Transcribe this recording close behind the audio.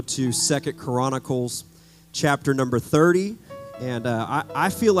to Second Chronicles chapter number 30. And I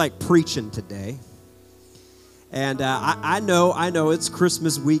feel like preaching today. And I know it's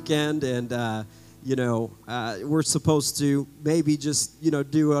Christmas weekend, and we're supposed to maybe just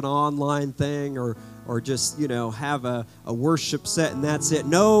do an online thing or just have a worship set and that's it.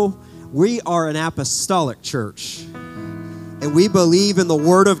 No, we are an apostolic church, and we believe in the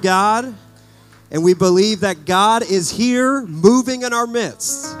Word of God, and we believe that God is here moving in our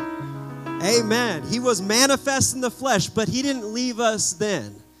midst. Amen. He was manifest in the flesh, but He didn't leave us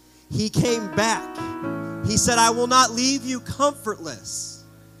then. He came back. He said, I will not leave you comfortless,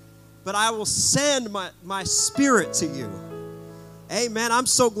 but I will send my Spirit to you. Amen. I'm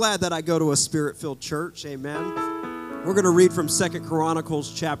so glad that I go to a Spirit-filled church. Amen. We're going to read from 2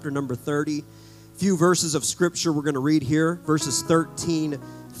 Chronicles chapter number 30. A few verses of Scripture we're going to read here, verses 13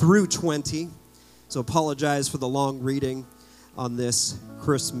 through 20. So apologize for the long reading on this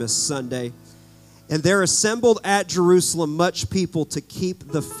Christmas Sunday. And there assembled at Jerusalem much people to keep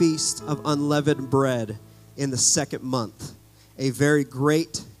the feast of unleavened bread in the second month, a very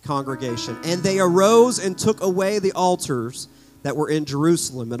great congregation. And they arose and took away the altars that were in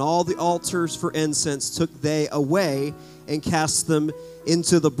Jerusalem, and all the altars for incense took they away and cast them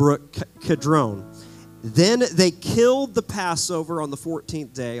into the brook Kidron. Then they killed the Passover on the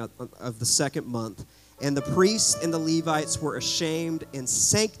 14th day of the second month, and the priests and the Levites were ashamed and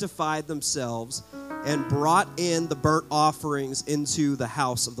sanctified themselves and brought in the burnt offerings into the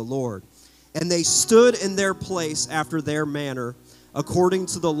house of the Lord. And they stood in their place after their manner, according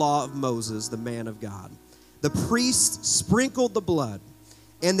to the law of Moses, the man of God. The priests sprinkled the blood,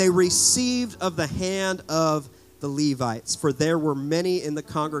 and they received of the hand of the Levites, for there were many in the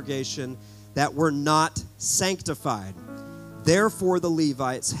congregation that were not sanctified. Therefore the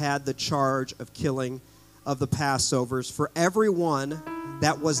Levites had the charge of killing of the Passovers for everyone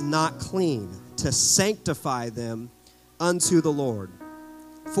that was not clean, to sanctify them unto the Lord.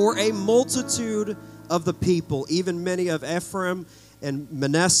 For a multitude of the people, even many of Ephraim and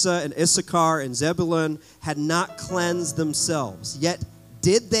Manasseh and Issachar and Zebulun, had not cleansed themselves, yet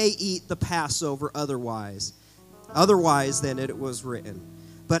did they eat the Passover otherwise than it was written.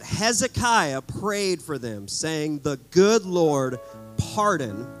 But Hezekiah prayed for them, saying, the good Lord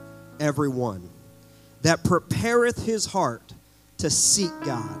pardon everyone that prepareth his heart to seek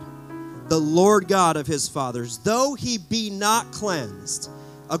God, the Lord God of his fathers, though he be not cleansed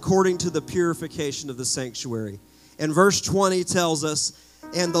according to the purification of the sanctuary. And verse 20 tells us,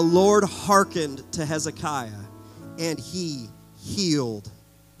 and the Lord hearkened to Hezekiah, and he healed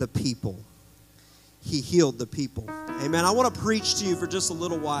the people. He healed the people. Amen. I want to preach to you for just a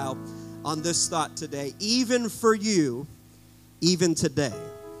little while on this thought today. Even for you, even today.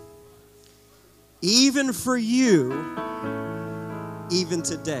 Even for you, even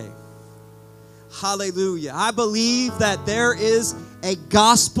today. Hallelujah. I believe that there is a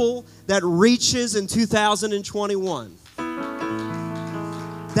gospel that reaches in 2021.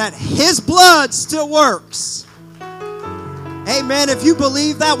 That His blood still works. Amen. If you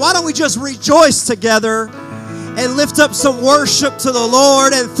believe that, why don't we just rejoice together and lift up some worship to the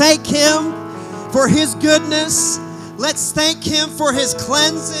Lord and thank Him for His goodness. Let's thank Him for His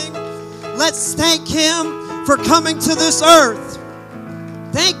cleansing. Let's thank Him for coming to this earth.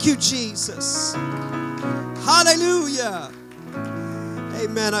 Thank you, Jesus. Hallelujah.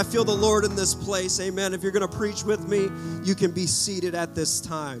 Amen. I feel the Lord in this place. Amen. If you're going to preach with me, you can be seated at this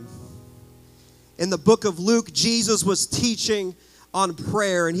time. In the book of Luke, Jesus was teaching on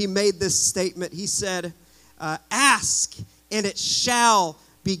prayer, and He made this statement. He said, ask, and it shall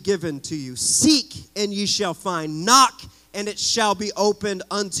be given to you. Seek, and ye shall find. Knock, and it shall be opened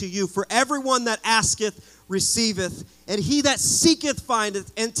unto you. For everyone that asketh, receiveth, and he that seeketh,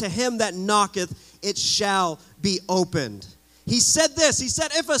 findeth, and to him that knocketh, it shall be opened. He said this, He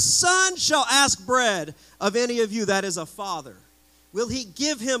said, if a son shall ask bread of any of you that is a father, will he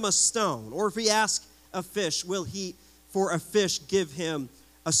give him a stone? Or if he ask a fish, will he for a fish give him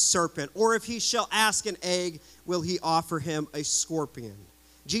a serpent? Or if he shall ask an egg, will he offer him a scorpion?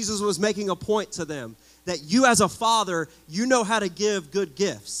 Jesus was making a point to them that you as a father, you know how to give good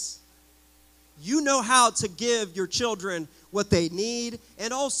gifts. You know how to give your children what they need,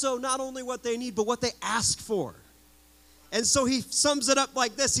 and also not only what they need, but what they ask for. And so He sums it up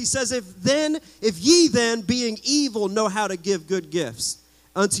like this. He says, if ye then, being evil, know how to give good gifts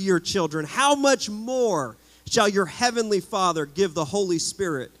unto your children, how much more shall your heavenly Father give the Holy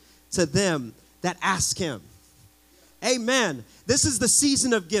Spirit to them that ask Him? Amen. This is the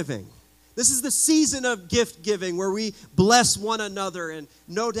season of giving. This is the season of gift giving where we bless one another. And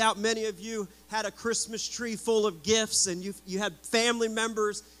no doubt many of you had a Christmas tree full of gifts, and you had family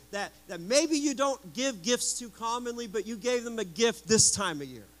members that maybe you don't give gifts too commonly, but you gave them a gift this time of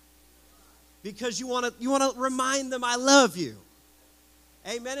year because you want to remind them, I love you.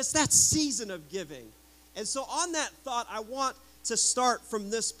 Amen. It's that season of giving. And so on that thought, I want to start from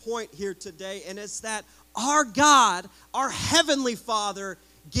this point here today, and it's that our God, our Heavenly Father,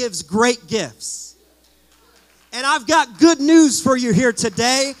 gives great gifts. And I've got good news for you here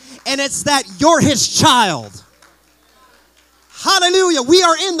today, and it's that you're His child. Hallelujah. We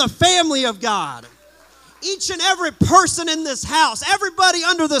are in the family of God. Each and every person in this house, everybody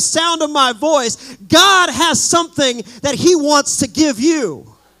under the sound of my voice, God has something that He wants to give you.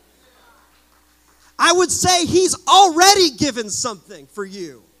 I would say He's already given something for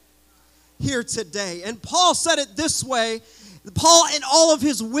you here today. And Paul said it this way. Paul, in all of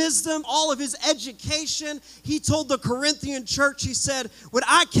his wisdom, all of his education, he told the Corinthian church, he said, when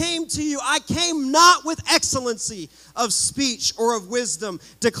I came to you, I came not with excellency of speech or of wisdom,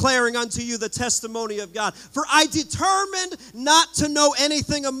 declaring unto you the testimony of God. For I determined not to know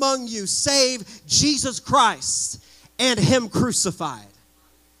anything among you save Jesus Christ and Him crucified.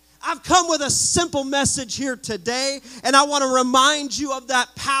 I've come with a simple message here today, and I want to remind you of that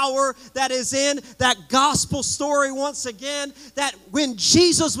power that is in that gospel story once again, that when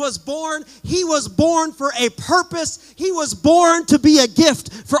Jesus was born, He was born for a purpose. He was born to be a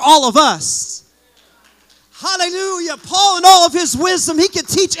gift for all of us. Hallelujah. Paul, in all of his wisdom, he could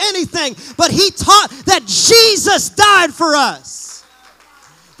teach anything, but he taught that Jesus died for us.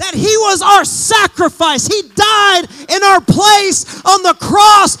 That He was our sacrifice. He died in our place on the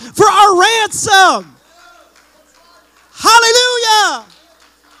cross for our ransom. Hallelujah.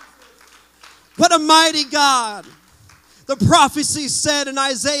 What a mighty God. The prophecy said in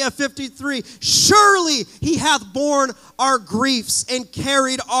Isaiah 53, surely He hath borne our griefs and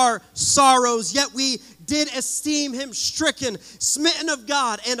carried our sorrows, yet we did esteem Him stricken, smitten of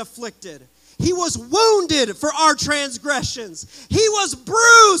God, and afflicted. He was wounded for our transgressions. He was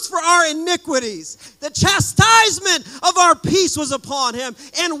bruised for our iniquities. The chastisement of our peace was upon Him,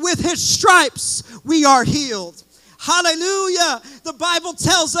 and with His stripes we are healed. Hallelujah. The Bible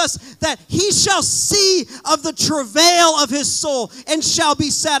tells us that He shall see of the travail of His soul and shall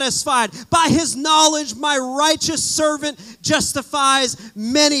be satisfied. By His knowledge my righteous servant justifies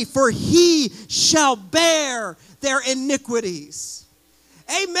many, for He shall bear their iniquities.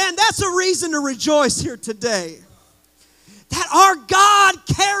 Amen. That's a reason to rejoice here today. That our God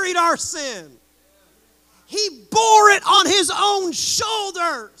carried our sin. He bore it on His own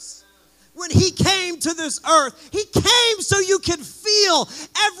shoulders when He came to this earth. He came so you could feel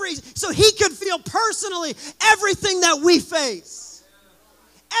so He could feel personally everything that we face.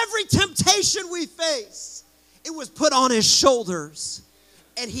 Every temptation we face, it was put on His shoulders,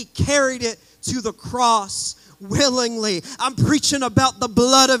 and He carried it to the cross willingly. I'm preaching about the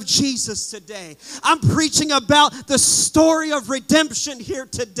blood of Jesus today. I'm preaching about the story of redemption here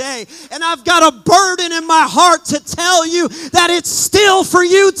today. And I've got a burden in my heart to tell you that it's still for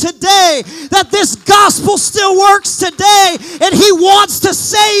you today. That this gospel still works today. And He wants to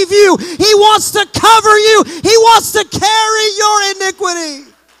save you. He wants to cover you. He wants to carry your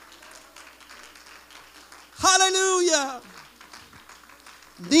iniquity. Hallelujah.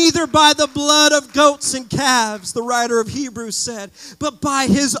 Neither by the blood of goats and calves, the writer of Hebrews said, but by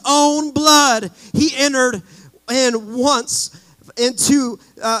His own blood He entered in once into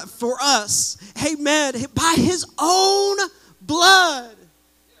for us. Amen. By His own blood.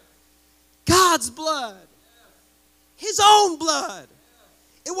 God's blood. His own blood.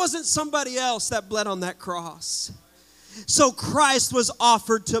 It wasn't somebody else that bled on that cross. So Christ was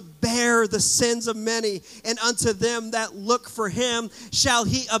offered to bear the sins of many, and unto them that look for Him shall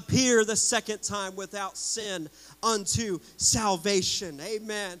He appear the second time without sin unto salvation.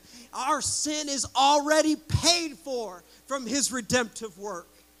 Amen. Our sin is already paid for from His redemptive work.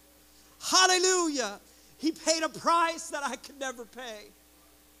 Hallelujah. He paid a price that I could never pay.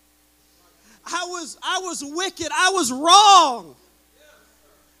 I was wicked. I was wrong.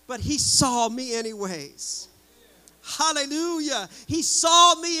 But He saw me anyways. Hallelujah. He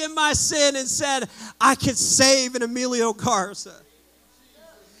saw me in my sin and said, I could save an Emilio Garza.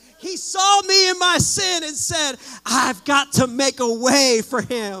 He saw me in my sin and said, I've got to make a way for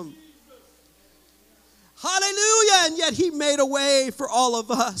him. Hallelujah. And yet He made a way for all of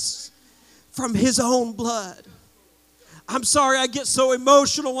us from His own blood. I'm sorry I get so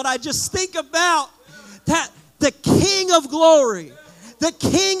emotional when I just think about that the King of glory, the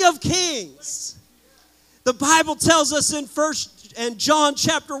King of kings. The Bible tells us in John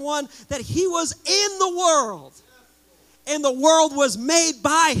chapter 1 that He was in the world, and the world was made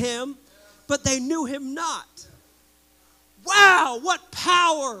by Him, but they knew Him not. Wow, what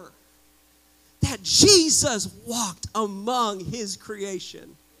power that Jesus walked among his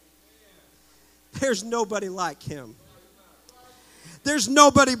creation. There's nobody like him. There's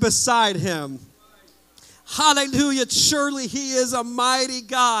nobody beside him. Hallelujah. Surely he is a mighty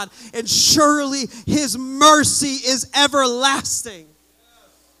God, and surely his mercy is everlasting.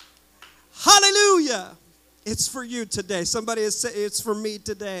 Hallelujah. It's for you today. Somebody has said it's for me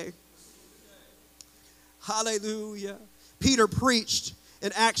today. Hallelujah. Peter preached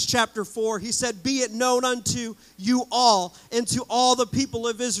in Acts chapter 4. He said, be it known unto you all and to all the people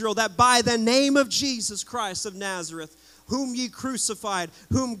of Israel that by the name of Jesus Christ of Nazareth, whom ye crucified,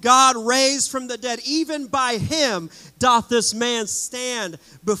 whom God raised from the dead, even by him doth this man stand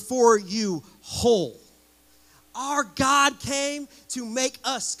before you whole. Our God came to make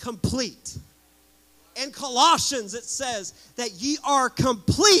us complete. In Colossians it says that ye are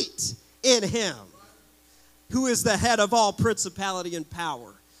complete in him, who is the head of all principality and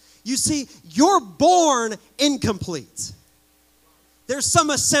power. You see, you're born incomplete. There's some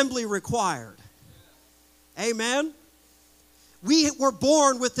assembly required. Amen? We were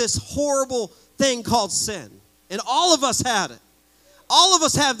born with this horrible thing called sin. And all of us had it. All of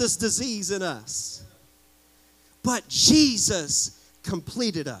us have this disease in us. But Jesus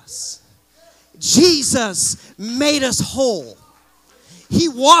completed us. Jesus made us whole. He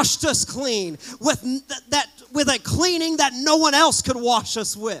washed us clean with a cleaning that no one else could wash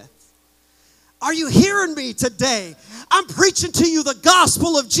us with. Are you hearing me today? I'm preaching to you the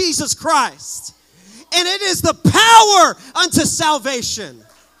gospel of Jesus Christ. And it is the power unto salvation.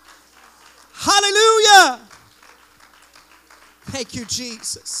 Hallelujah. Thank you,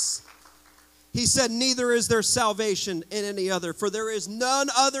 Jesus. He said, neither is there salvation in any other, for there is none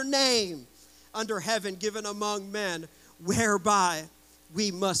other name under heaven given among men whereby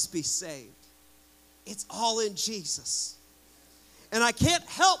we must be saved. It's all in Jesus. And I can't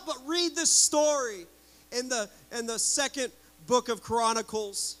help but read this story in the second book of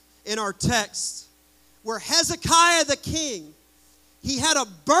Chronicles in our text, where Hezekiah the king, he had a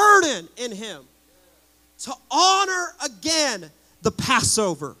burden in him to honor again the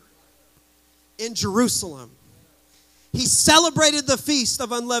Passover in Jerusalem. He celebrated the feast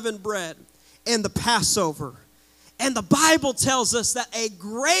of unleavened bread and the Passover. And the Bible tells us that a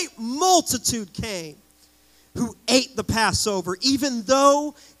great multitude came who ate the Passover, even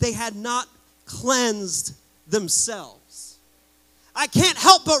though they had not cleansed themselves. I can't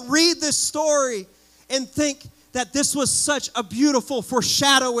help but read this story and think that this was such a beautiful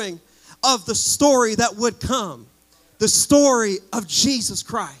foreshadowing of the story that would come. The story of Jesus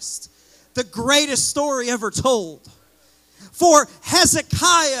Christ. The greatest story ever told. For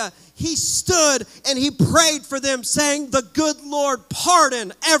Hezekiah, he stood and he prayed for them, saying, the good Lord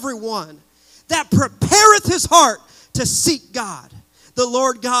pardon everyone that prepareth his heart to seek God, the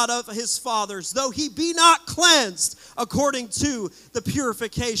Lord God of his fathers, though he be not cleansed according to the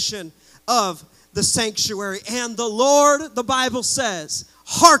purification of the sanctuary. And the Lord, the Bible says,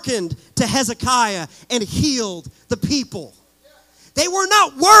 hearkened to Hezekiah and healed the people. They were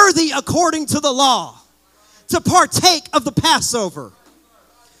not worthy according to the law to partake of the Passover.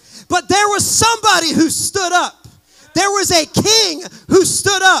 But there was somebody who stood up. There was a king who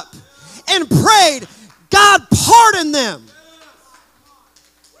stood up and prayed, God, pardon them.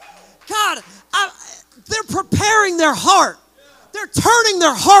 God, they're preparing their heart. They're turning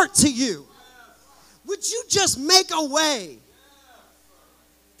their heart to you. Would you just make a way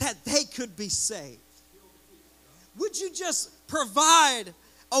that they could be saved? Would you just provide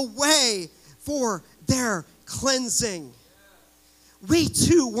a way for their cleansing? We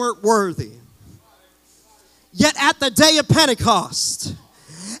too weren't worthy. Yet at the day of Pentecost,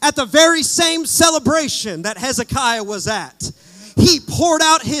 at the very same celebration that Hezekiah was at, he poured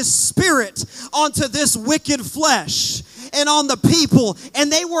out his spirit onto this wicked flesh and on the people,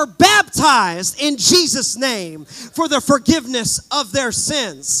 and they were baptized in Jesus' name for the forgiveness of their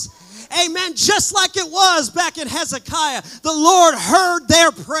sins. Amen. Just like it was back in Hezekiah, the Lord heard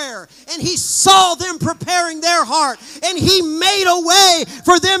their prayer and he saw them preparing their heart, and he made a way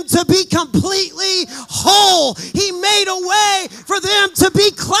for them to be completely whole. He made a way for them to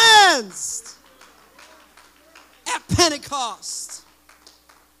be cleansed at Pentecost.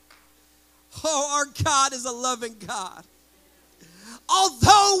 Oh, our God is a loving God.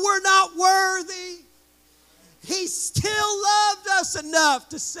 Although we're not worthy, he still loved us enough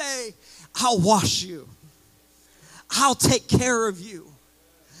to say, I'll wash you. I'll take care of you.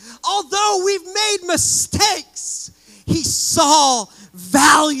 Although we've made mistakes, he saw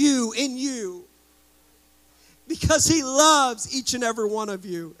value in you because he loves each and every one of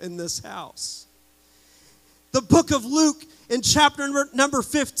you in this house. The book of Luke in chapter number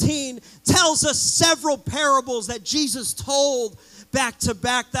 15 tells us several parables that Jesus told back to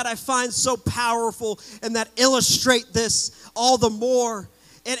back that I find so powerful and that illustrate this all the more.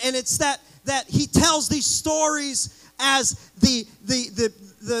 And it's that he tells these stories as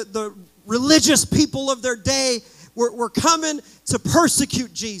the religious people of their day were coming to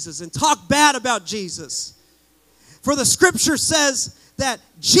persecute Jesus and talk bad about Jesus. For the scripture says that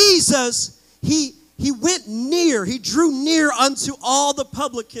Jesus, he went near, he drew near unto all the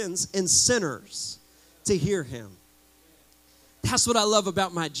publicans and sinners to hear him. That's what I love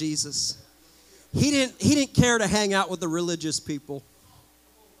about my Jesus. He didn't care to hang out with the religious people.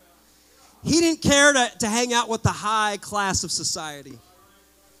 He didn't care to hang out with the high class of society.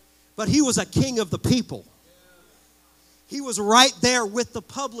 But he was a king of the people. He was right there with the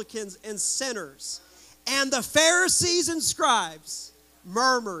publicans and sinners. And the Pharisees and scribes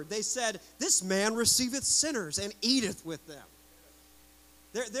murmured. They said, this man receiveth sinners and eateth with them.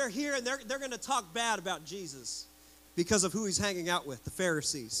 They're here and they're going to talk bad about Jesus because of who he's hanging out with, the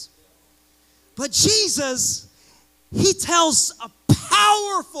Pharisees. But Jesus, he tells a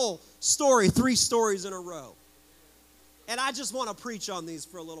powerful story, 3 stories in a row. And I just want to preach on these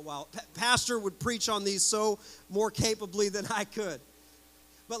for a little while. Pastor would preach on these so more capably than I could.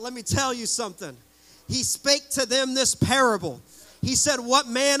 But let me tell you something. He spake to them this parable. He said, what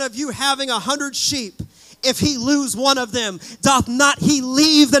man of you having 100 sheep, if he lose one of them, doth not he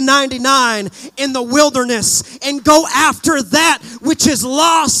leave the 99 in the wilderness and go after that which is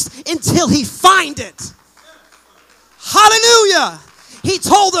lost until he find it? Hallelujah. He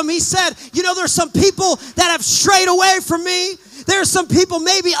told them, he said, there's some people that have strayed away from me. There's some people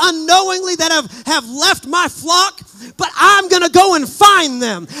maybe unknowingly that have left my flock, but I'm going to go and find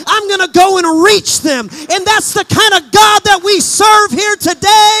them. I'm going to go and reach them. And that's the kind of God that we serve here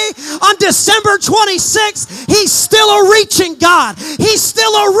today on December 26th. He's still a reaching God. He's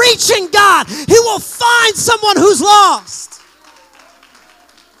still a reaching God. He will find someone who's lost.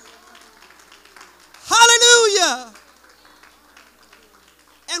 Hallelujah.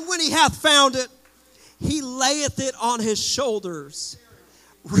 And when he hath found it, he layeth it on his shoulders,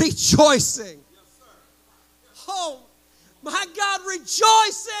 rejoicing. Oh, my God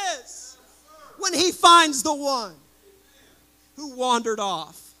rejoices when he finds the one who wandered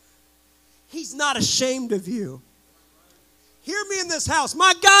off. He's not ashamed of you. Hear me in this house.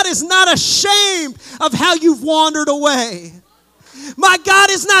 My God is not ashamed of how you've wandered away. My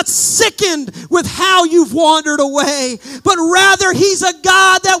God is not sickened with how you've wandered away, but rather he's a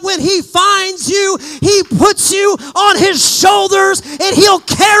God that when he finds you, he puts you on his shoulders and he'll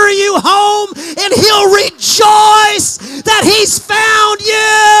carry you home and he'll rejoice that he's found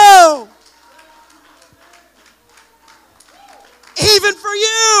you. Even for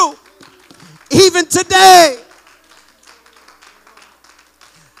you, even today.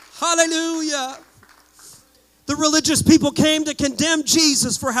 Hallelujah. The religious people came to condemn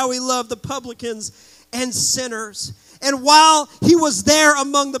Jesus for how he loved the publicans and sinners. And while he was there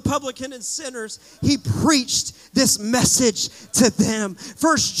among the publican and sinners, he preached this message to them.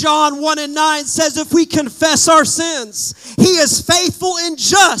 1 John 1:9 says, if we confess our sins, he is faithful and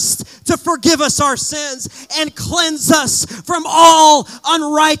just to forgive us our sins and cleanse us from all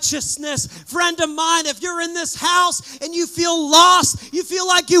unrighteousness. Friend of mine, if you're in this house and you feel lost, you feel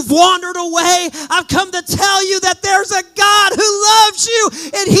like you've wandered away, I've come to tell you that there's a God who loves you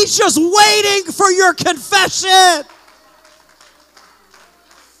and he's just waiting for your confession.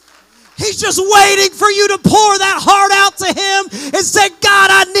 He's just waiting for you to pour that heart out to him and say, God,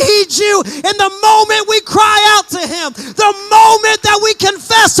 I need you. And the moment we cry out to him, the moment that we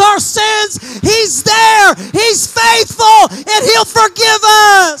confess our sins, he's there. He's faithful and he'll forgive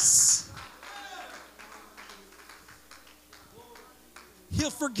us.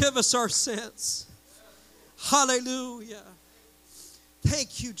 He'll forgive us our sins. Hallelujah.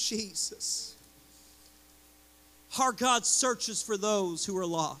 Thank you, Jesus. Our God searches for those who are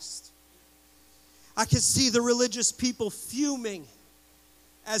lost. I can see the religious people fuming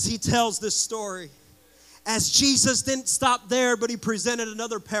as he tells this story. As Jesus didn't stop there, but he presented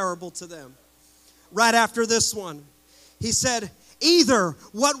another parable to them. Right after this one, he said, either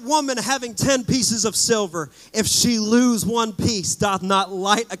what woman having 10 pieces of silver, if she lose one piece, doth not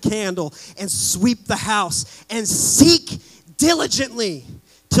light a candle and sweep the house and seek diligently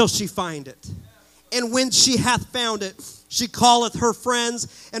till she find it. And when she hath found it, she calleth her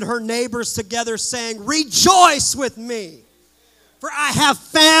friends and her neighbors together, saying, rejoice with me, for I have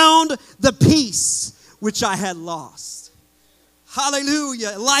found the peace which I had lost.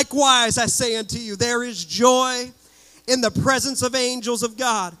 Hallelujah. Likewise, I say unto you, there is joy in the presence of angels of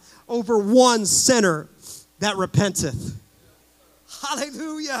God over one sinner that repenteth.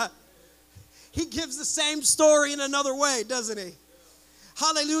 Hallelujah. He gives the same story in another way, doesn't he?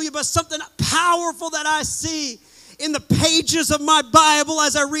 Hallelujah. But something powerful that I see in the pages of my Bible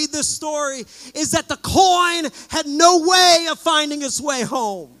as I read this story is that the coin had no way of finding its way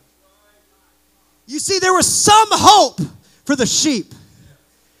home. You see, there was some hope for the sheep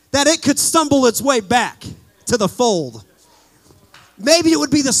that it could stumble its way back to the fold. Maybe it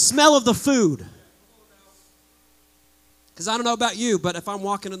would be the smell of the food. Because I don't know about you, but if I'm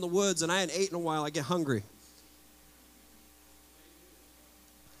walking in the woods and I hadn't eaten in a while, I get hungry.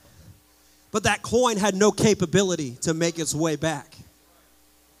 But that coin had no capability to make its way back.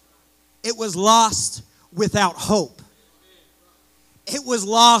 It was lost without hope. It was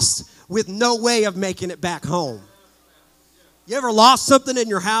lost with no way of making it back home. You ever lost something in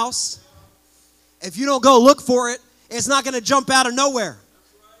your house? If you don't go look for it, it's not going to jump out of nowhere.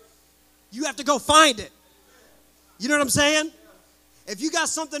 You have to go find it. You know what I'm saying? If you got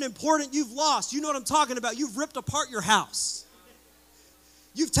something important you've lost, you know what I'm talking about. You've ripped apart your house.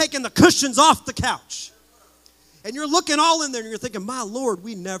 You've taken the cushions off the couch. And you're looking all in there and you're thinking, my Lord,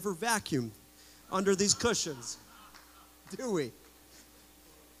 we never vacuum under these cushions. Do we?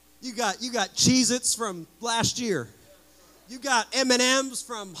 You got Cheez-Its from last year. You got M&Ms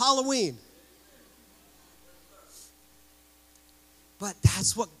from Halloween. But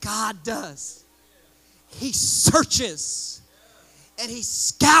that's what God does. He searches and he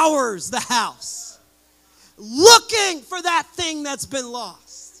scours the house looking for that thing that's been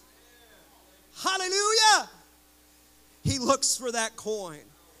lost. Hallelujah. He looks for that coin.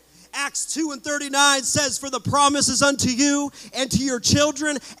 Acts 2:39 says, for the promise is unto you and to your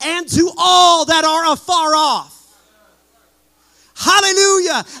children and to all that are afar off.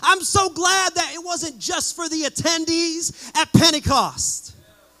 Hallelujah. I'm so glad that it wasn't just for the attendees at Pentecost.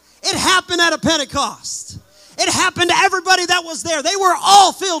 It happened at a Pentecost. It happened to everybody that was there. They were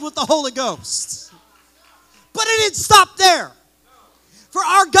all filled with the Holy Ghost. But it didn't stop there. For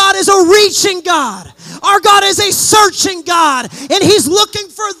our God is a reaching God. Our God is a searching God. And he's looking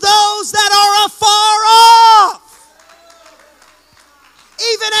for those that are afar off.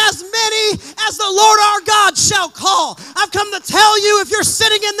 Even as many as the Lord our God shall call. I've come to tell you, if you're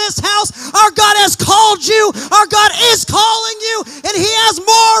sitting in this house, our God has called you. Our God is calling you. And he has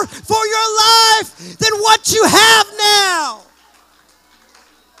more for your life than what you have now.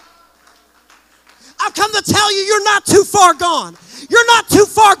 I've come to tell you, you're not too far gone. You're not too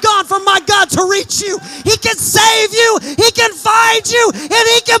far gone for my God to reach you. He can save you. He can find you. And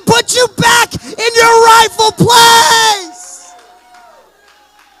he can put you back in your rightful place.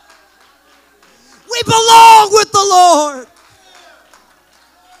 We belong with the Lord.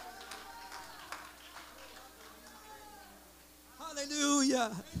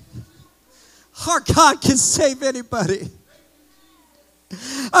 Hallelujah. Our God can save anybody.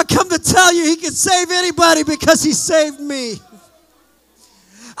 I come to tell you, he can save anybody because he saved me.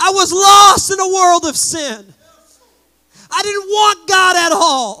 I was lost in a world of sin. I didn't want God at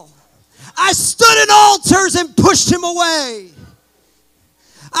all. I stood in altars and pushed him away.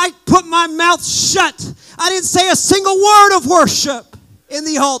 I put my mouth shut. I didn't say a single word of worship in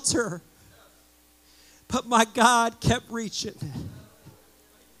the altar. But my God kept reaching.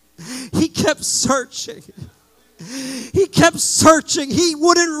 He kept searching. He kept searching. He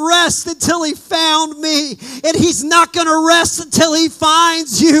wouldn't rest until he found me. And he's not going to rest until he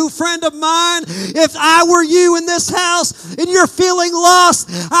finds you, friend of mine. If I were you in this house and you're feeling lost,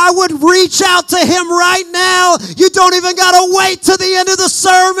 I would reach out to him right now. You don't even got to wait to the end of the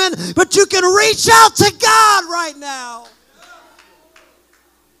sermon, but you can reach out to God right now.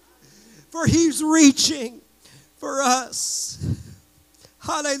 For he's reaching for us.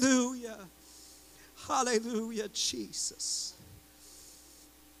 Hallelujah. Hallelujah, Jesus.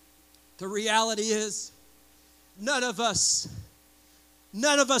 The reality is, none of us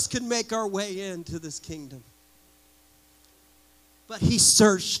can make our way into this kingdom. But he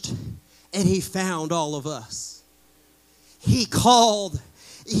searched and he found all of us. He called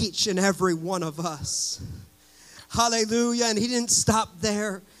each and every one of us. Hallelujah. And he didn't stop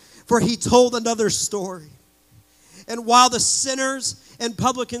there, for he told another story. And while the sinners and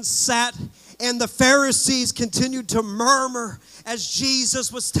publicans sat and the Pharisees continued to murmur as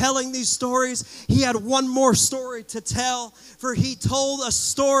Jesus was telling these stories, he had one more story to tell. For he told a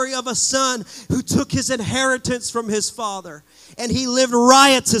story of a son who took his inheritance from his father. And he lived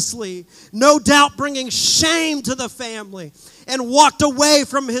riotously, no doubt bringing shame to the family, and walked away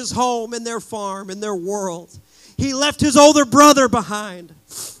from his home and their farm and their world. He left his older brother behind.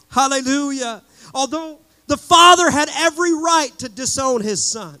 Hallelujah. Although the father had every right to disown his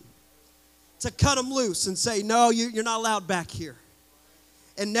son, to cut him loose and say, no, you're not allowed back here,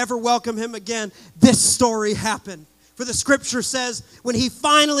 and never welcome him again. This story happened. For the scripture says, when he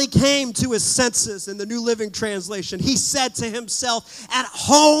finally came to his senses, in the New Living Translation, he said to himself, at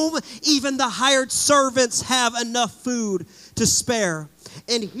home, even the hired servants have enough food to spare,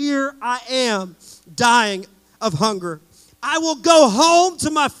 and here I am dying of hunger. I will go home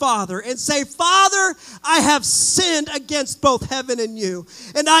to my father and say, Father, I have sinned against both heaven and you,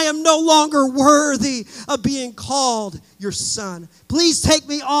 and I am no longer worthy of being called your son. Please take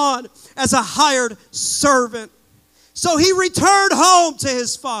me on as a hired servant. So he returned home to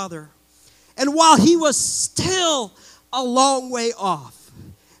his father, and while he was still a long way off,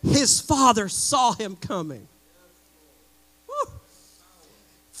 his father saw him coming. Woo.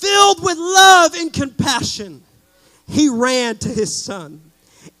 Filled with love and compassion, he ran to his son,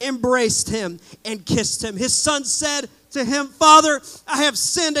 embraced him, and kissed him. His son said to him, Father, I have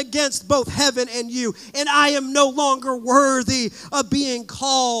sinned against both heaven and you, and I am no longer worthy of being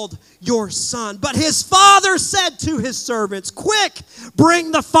called your son. But his father said to his servants, quick,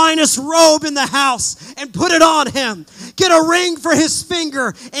 bring the finest robe in the house and put it on him. Get a ring for his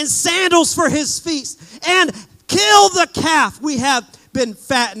finger and sandals for his feet, and kill the calf we have been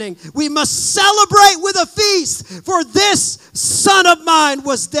fattening. We must celebrate with a feast, for this son of mine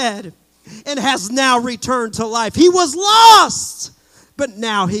was dead and has now returned to life. He was lost, but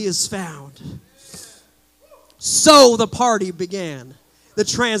now he is found. So the party began. The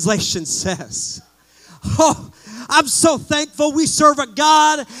translation says, oh, I'm so thankful we serve a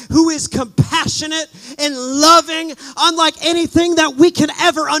God who is compassionate and loving, unlike anything that we can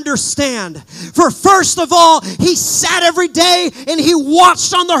ever understand. For first of all, he sat every day and he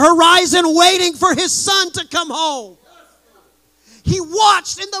watched on the horizon waiting for his son to come home. He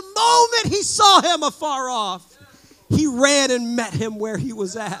watched, and the moment he saw him afar off, he ran and met him where he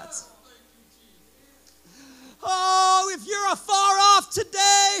was at. Oh, if you're afar off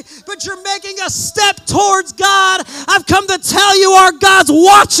today, but you're making a step towards God, I've come to tell you our God's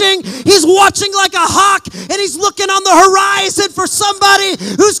watching. He's watching like a hawk, and he's looking on the horizon for somebody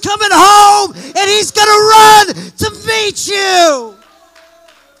who's coming home, and he's going to run to meet you.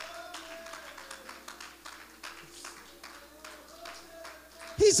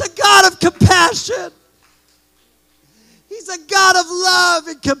 He's a God of compassion. He's a God of love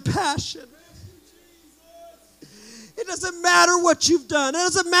and compassion. It doesn't matter what you've done. It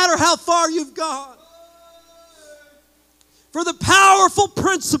doesn't matter how far you've gone. For the powerful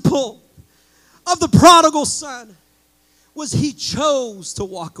principle of the prodigal son was he chose to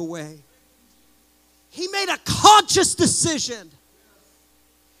walk away. He made a conscious decision.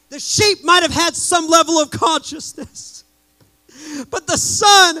 The sheep might have had some level of consciousness, but the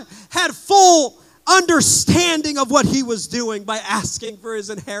son had full understanding of what he was doing by asking for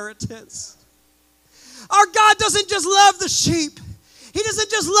his inheritance. Our God doesn't just love the sheep. He doesn't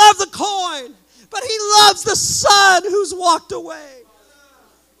just love the coin, but he loves the son who's walked away.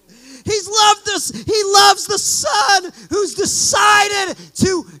 He loves the son who's decided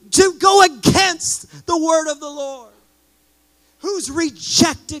to go against the word of the Lord, who's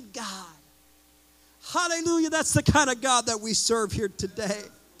rejected God. Hallelujah, that's the kind of God that we serve here today.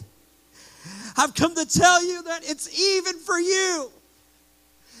 I've come to tell you that it's even for you.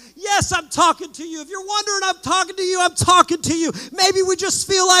 Yes, I'm talking to you. If you're wondering I'm talking to you, I'm talking to you. Maybe we just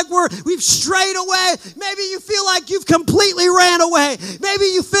feel like we've strayed away. Maybe you feel like you've completely ran away. Maybe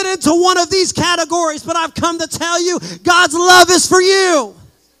you fit into one of these categories, but I've come to tell you God's love is for you.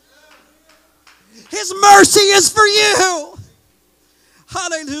 His mercy is for you.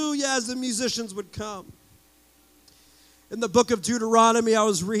 Hallelujah, as the musicians would come. In the book of Deuteronomy, I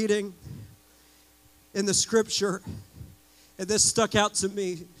was reading in the scripture, and this stuck out to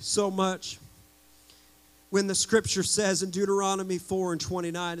me so much. When the scripture says in Deuteronomy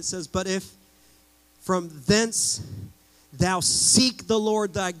 4:29, it says, but if from thence thou seek the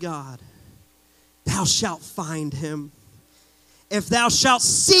Lord thy God, thou shalt find him. If thou shalt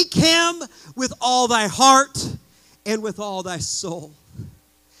seek him with all thy heart and with all thy soul.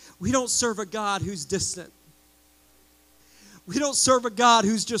 We don't serve a God who's distant. We don't serve a God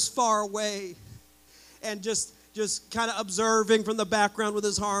who's just far away and just kind of observing from the background with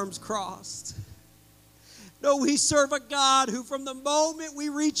his arms crossed. No, we serve a God who from the moment we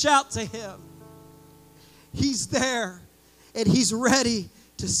reach out to him, he's there and he's ready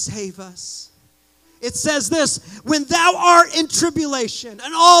to save us. It says this, when thou art in tribulation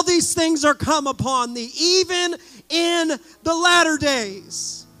and all these things are come upon thee, even in the latter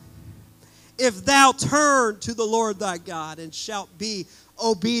days, if thou turn to the Lord thy God and shalt be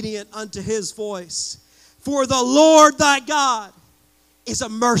obedient unto his voice, for the Lord thy God is a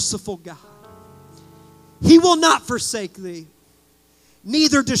merciful God. He will not forsake thee,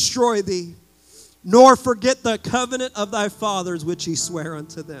 neither destroy thee, nor forget the covenant of thy fathers which he sware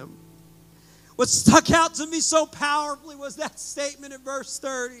unto them. What stuck out to me so powerfully was that statement in verse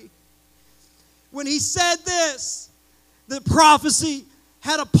 30. When he said this, the prophecy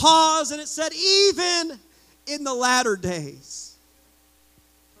had a pause and it said, even in the latter days,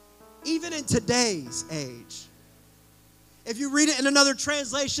 even in today's age. If you read it in another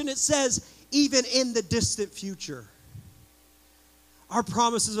translation, it says, even in the distant future. Our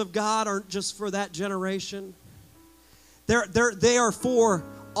promises of God aren't just for that generation. They are for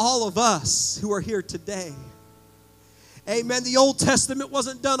all of us who are here today. Amen. The Old Testament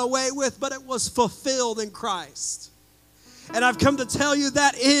wasn't done away with, but it was fulfilled in Christ. And I've come to tell you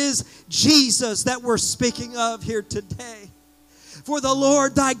that is Jesus that we're speaking of here today. For the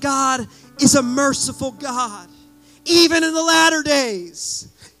Lord thy God is a merciful God. Even in the latter days,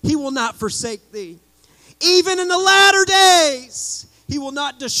 he will not forsake thee. Even in the latter days, he will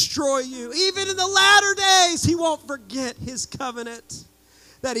not destroy you. Even in the latter days, he won't forget his covenant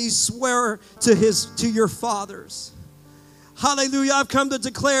that he swore to your fathers. Hallelujah. I've come to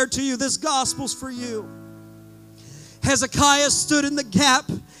declare to you, this gospel's for you. Hezekiah stood in the gap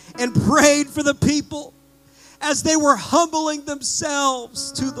and prayed for the people as they were humbling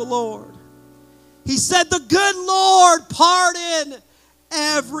themselves to the Lord. He said, the good Lord pardon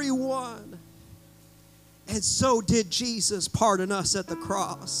everyone. And so did Jesus pardon us at the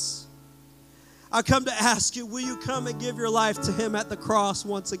cross. I come to ask you, will you come and give your life to him at the cross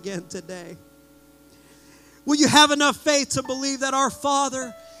once again today? Will you have enough faith to believe that our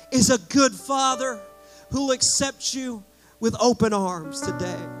Father is a good Father who will accept you with open arms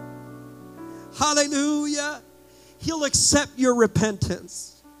today? Hallelujah. He'll accept your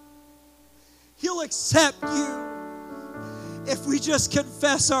repentance. He'll accept you if we just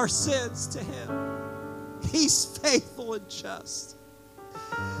confess our sins to him. He's faithful and just.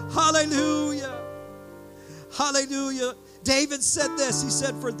 Hallelujah. Hallelujah. David said this. He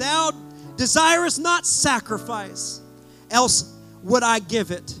said, for thou desirest not sacrifice, else would I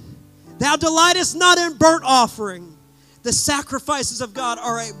give it. Thou delightest not in burnt offering. The sacrifices of God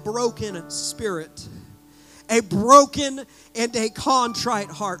are a broken spirit, a broken and a contrite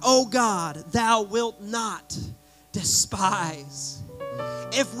heart. O God, thou wilt not despise.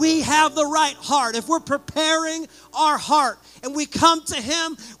 If we have the right heart, if we're preparing our heart and we come to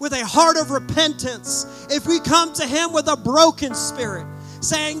him with a heart of repentance, if we come to him with a broken spirit,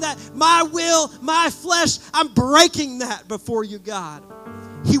 saying that my will, my flesh, I'm breaking that before you, God,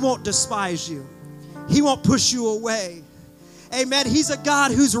 he won't despise you. He won't push you away. Amen. He's a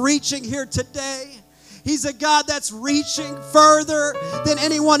God who's reaching here today. He's a God that's reaching further than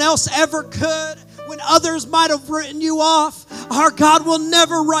anyone else ever could. When others might have written you off, our God will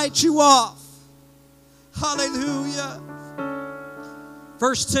never write you off. Hallelujah.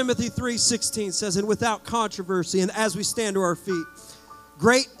 1 Timothy 3:16 says, and without controversy, and as we stand to our feet,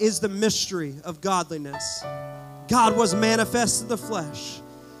 great is the mystery of godliness. God was manifest in the flesh,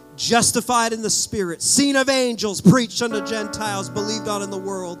 justified in the spirit, seen of angels, preached unto Gentiles, believed on in the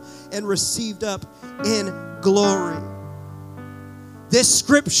world, and received up in glory. This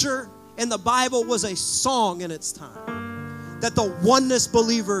scripture in the Bible was a song in its time that the oneness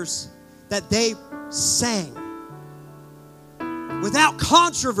believers, that they sang. Without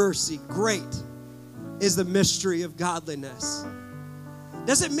controversy, great is the mystery of godliness.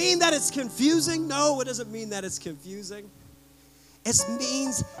 Does it mean that it's confusing? No, it doesn't mean that it's confusing. It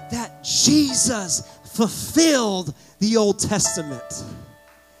means that Jesus fulfilled the Old Testament.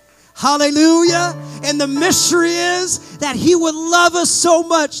 Hallelujah. And the mystery is that he would love us so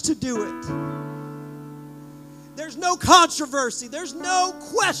much to do it. There's no controversy. There's no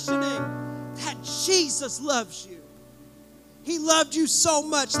questioning that Jesus loves you. He loved you so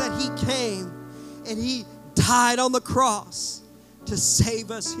much that he came and he died on the cross to save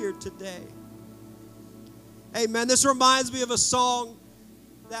us here today. Amen. This reminds me of a song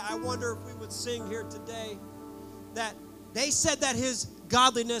that I wonder if we would sing here today. That they said that his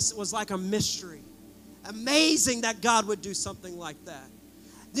godliness was like a mystery. Amazing that God would do something like that.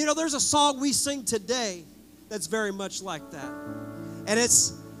 You know, there's a song we sing today that's very much like that. And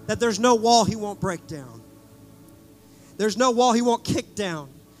it's that there's no wall he won't break down. There's no wall he won't kick down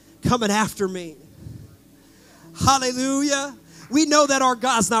coming after me. Hallelujah. We know that our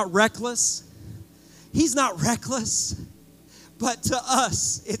God's not reckless. He's not reckless. But to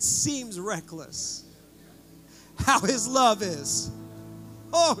us, it seems reckless how his love is.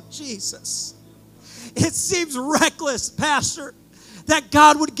 Oh, Jesus. It seems reckless, Pastor, that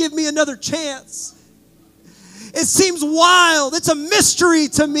God would give me another chance. It seems wild. It's a mystery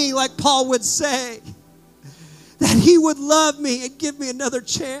to me, like Paul would say. that he would love me and give me another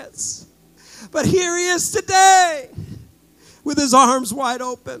chance. But here he is today with his arms wide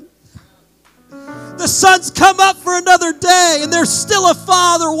open. The sun's come up for another day, and there's still a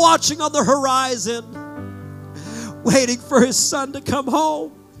father watching on the horizon, waiting for his son to come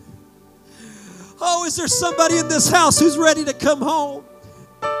home. Oh, is there somebody in this house who's ready to come home?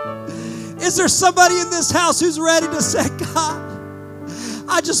 Is there somebody in this house who's ready to say, God,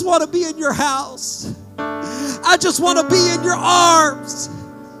 I just want to be in your house. I just want to be in your arms.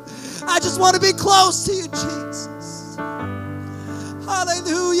 I just want to be close to you, Jesus.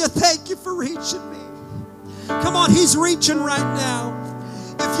 Hallelujah. Thank you for reaching me. Come on, he's reaching right now.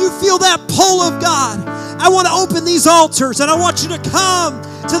 If you feel that pull of God, I want to open these altars, and I want you to come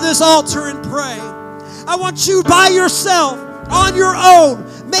to this altar and pray. I want you by yourself, on your own,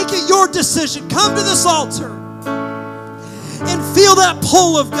 make it your decision. Come to this altar and feel that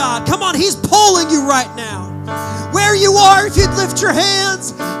pull of God. Come on, he's pulling you right now. Where you are, if you'd lift your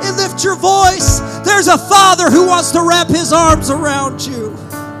hands and lift your voice, there's a Father who wants to wrap his arms around you.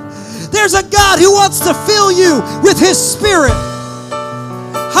 There's a God who wants to fill you with his Spirit.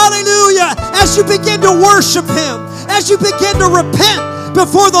 Hallelujah. As you begin to worship him, as you begin to repent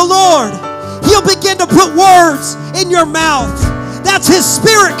before the Lord, he'll begin to put words in your mouth. That's his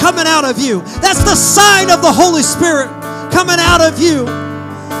Spirit coming out of you. That's the sign of the Holy Spirit coming out of you.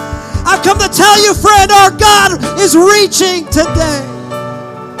 I've come to tell you, friend, our God is reaching today.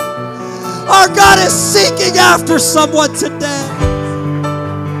 Our God is seeking after someone today.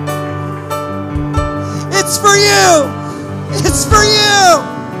 It's for you. It's for you.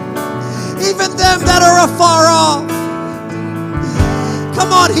 Even them that are afar off.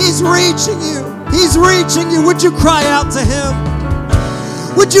 Come on, he's reaching you. He's reaching you. Would you cry out to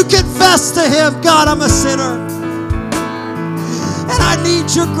him? Would you confess to him, God, I'm a sinner. And I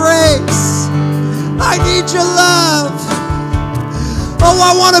need your grace. I need your love. Oh,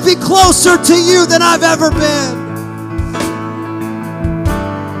 I want to be closer to you than I've ever been.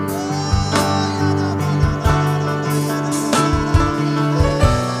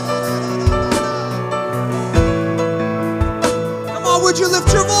 Come on, would you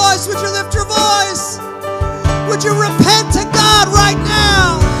lift your voice? Would you lift your voice? Would you repent to God right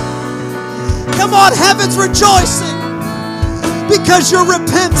now? Come on, heaven's rejoicing because you're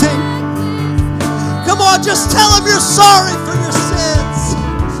repenting. Come on, just tell him you're sorry for your